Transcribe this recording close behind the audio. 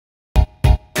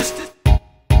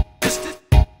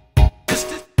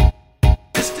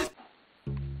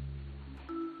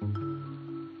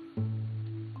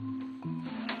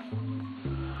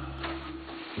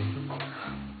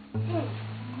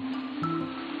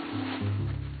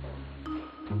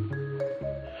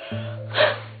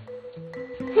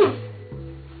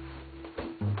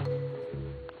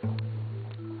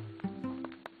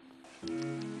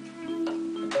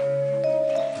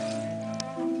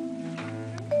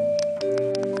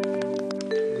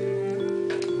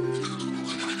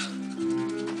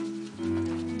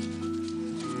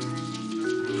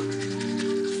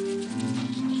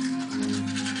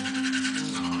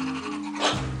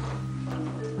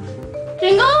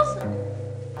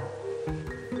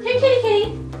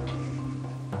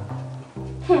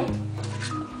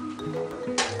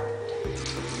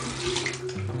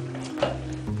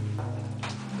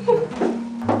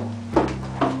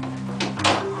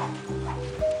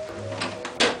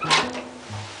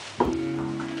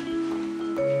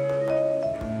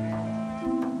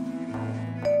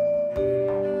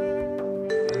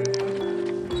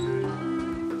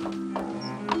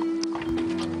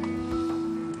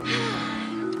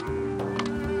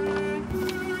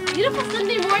beautiful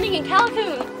Sunday morning in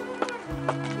Callicoon.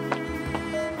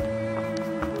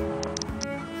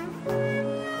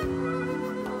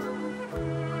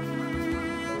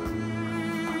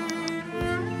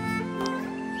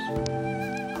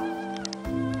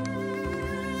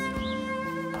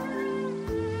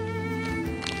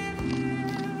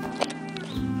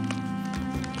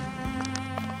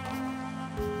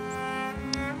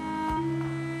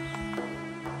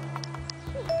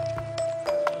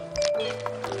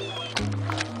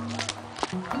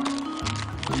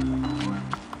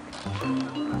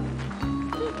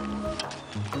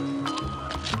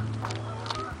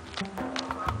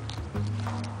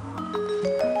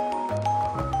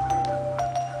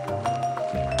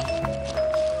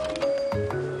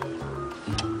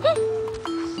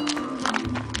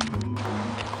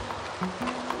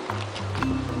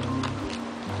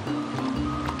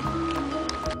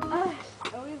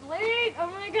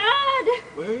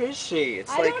 Where is she?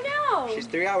 It's I don't know. She's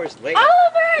 3 hours late. Oliver!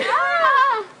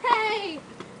 Ah! Hey!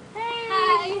 Hey!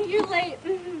 Hi, you're late.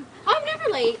 I'm never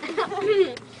late.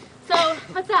 So,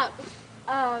 what's up?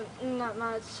 Not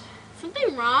much.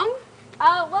 Something wrong?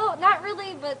 Well, not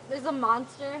really, but there's a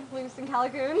monster loose in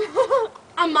Callicoon.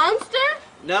 A monster?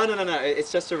 No.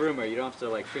 It's just a rumor. You don't have to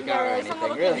like freak out or Yeah, anything. some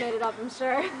little kid made it up, I'm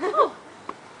sure. Oh.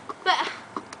 But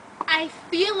I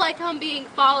feel like I'm being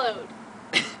followed.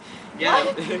 Yeah,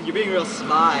 you're being real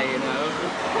spy, you know.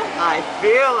 I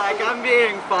feel like I'm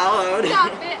being followed.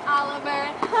 Stop it, Oliver.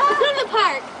 Let's go to the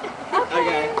park.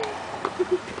 Okay.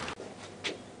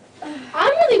 I'm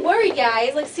really worried,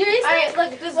 guys. Like, seriously? Alright,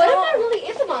 look, just what if don't- there really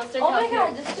is a monster in Oh my Callicoon?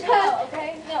 god, just chill out,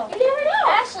 okay? No. You never know.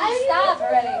 Ashley, stop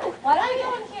already. Why don't we go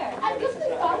in here? I guess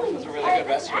they're following This is a me. really good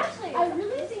restaurant. Ashley, I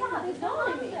really think that they're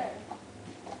following me. monster.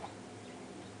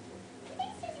 I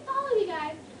think Susie following me,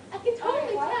 guys. I can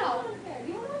totally Why tell. don't you go in here?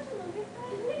 Do you want to watch a movie?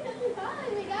 I think that they're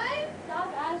following me, guys. Stop,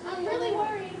 Ashley. I'm really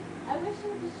worried. I wish you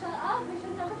would just shut up. We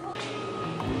should never talk.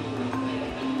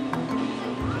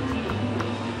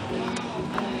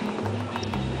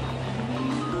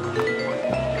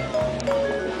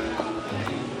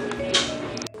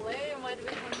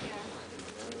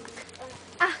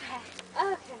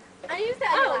 I used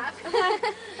that laugh.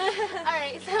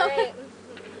 Alright, so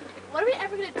what are we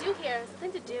ever going to do here?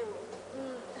 Something to do.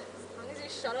 As long as you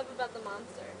shut up about the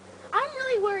monster. I'm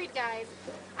really worried, guys.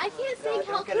 I can't stay in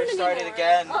Don't Callicoon get her started anymore.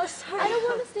 again. Oh, sorry. I don't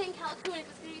want to stay in Callicoon if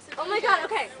it's going to be so Oh my god,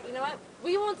 dangerous. okay. You know what?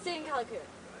 We won't stay in Callicoon.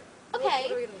 Okay.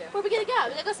 What are we gonna do? Where are we going to go? We're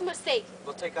going to go somewhere safe.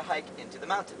 We'll take a hike into the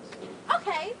mountains.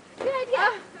 Okay. Good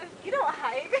idea. You don't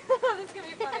hike. That's gonna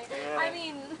be funny. Yeah. I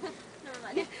mean, never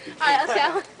mind. Alright, let's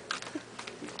go.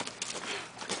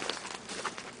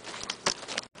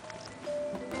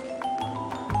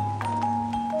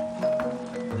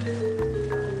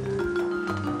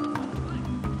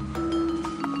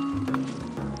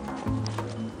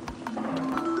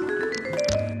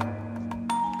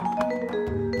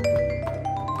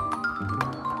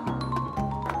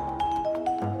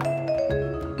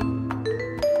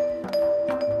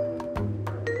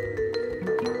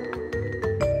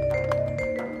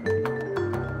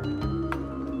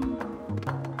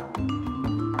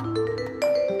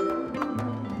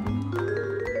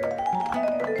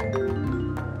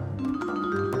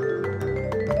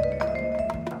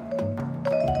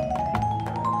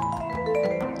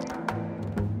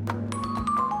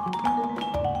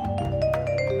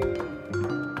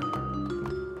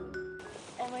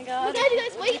 God. You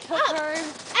guys, wake up!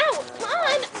 Ow, come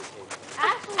on!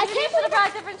 Ashley, I maybe can't you should have believe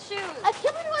brought different shoes. I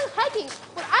can't believe I was hiking.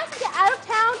 When I said get out of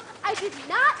town, I did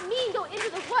not mean go into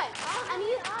the woods. I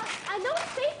mean, I know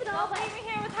it's safe and all, but Leave me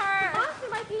here with her. monster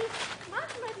might be,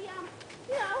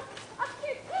 you know, up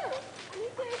here too. I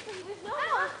mean, seriously, there's no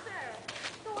monster.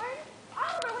 Thorn,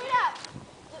 Oliver, wait up.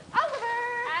 Oliver!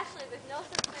 Ashley, there's no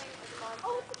such thing as a monster.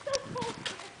 Oh, it's so cold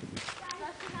here. Guys,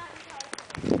 Especially not in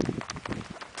Callicoon.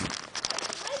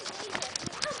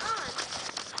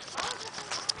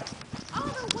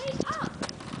 Oliver, wake up!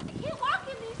 I can't walk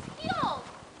in these heels!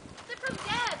 They're from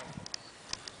Dad!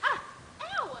 Ah!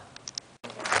 Ow!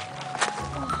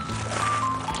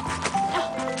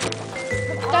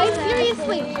 Guys,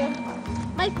 seriously,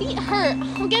 my feet hurt.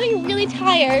 I'm getting really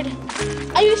tired.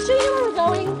 Are you sure you know where we're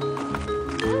going?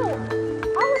 Ow!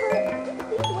 Oliver, can you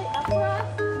please wait up for us?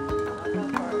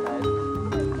 Oh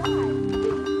my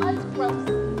God. That's gross.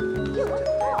 Ew, what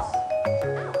the hell?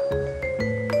 Ow.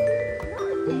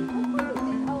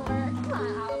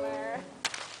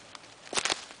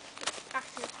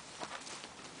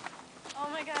 Oh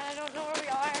my god, I don't know where we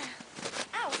are.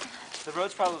 Ow. The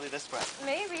road's probably this way.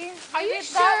 Maybe. Are you Maybe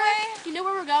it's sure that way? you know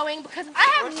where we're going? Because I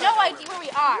have course I no know idea where we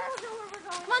are.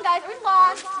 Come on, guys, we're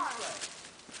lost.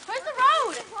 Where's the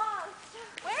road?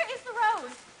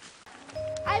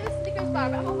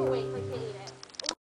 starve. I'm overweight.